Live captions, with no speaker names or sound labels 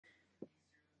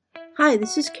Hi,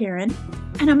 this is Karen,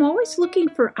 and I'm always looking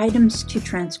for items to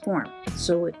transform.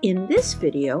 So in this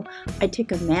video, I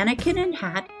take a mannequin and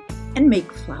hat and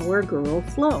make Flower Girl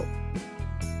Flow.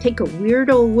 Take a weird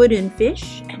old wooden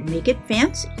fish and make it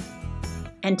fancy.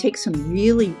 And take some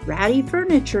really ratty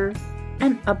furniture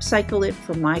and upcycle it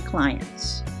for my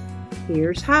clients.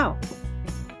 Here's how.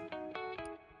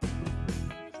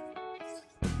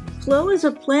 Flo is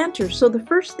a planter, so the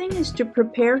first thing is to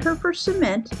prepare her for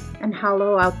cement and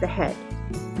hollow out the head.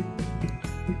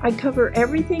 I cover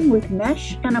everything with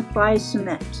mesh and apply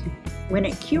cement. When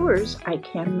it cures, I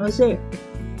can mosaic.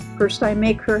 First I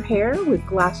make her hair with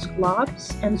glass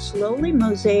globs and slowly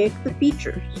mosaic the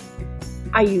features.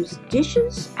 I use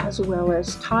dishes as well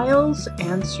as tiles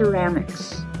and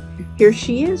ceramics. Here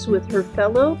she is with her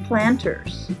fellow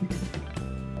planters.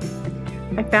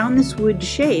 I found this wood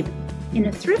shape in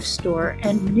a thrift store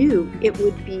and knew it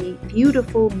would be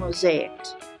beautiful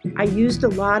mosaicked. I used a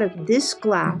lot of this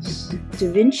glass,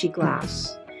 Da Vinci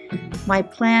glass. My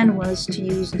plan was to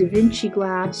use Da Vinci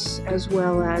glass as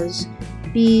well as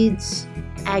beads,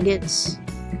 agates,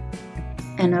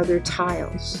 and other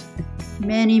tiles.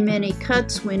 Many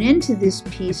cuts went into this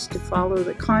piece to follow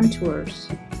the contours,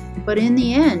 but in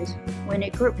the end, when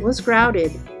it was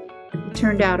grouted, it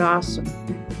turned out awesome.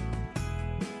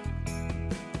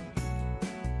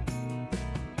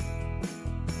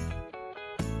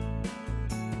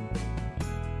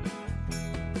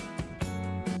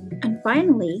 And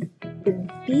finally, the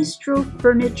bistro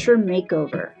furniture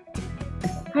makeover.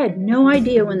 I had no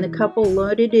idea when the couple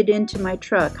loaded it into my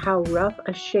truck how rough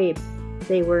a shape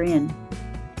they were in.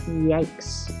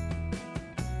 Yikes.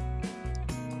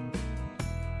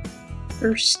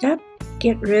 First step,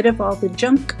 get rid of all the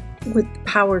junk with the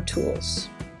power tools.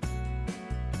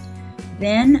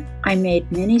 Then I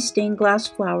made many stained glass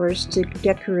flowers to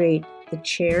decorate the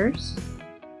chairs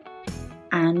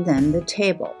and then the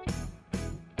table.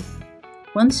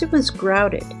 Once it was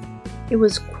grouted, it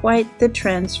was quite the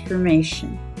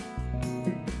transformation.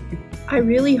 I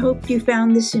really hope you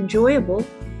found this enjoyable.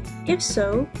 If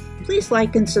so, please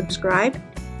like and subscribe.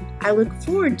 I look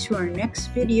forward to our next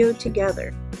video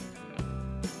together.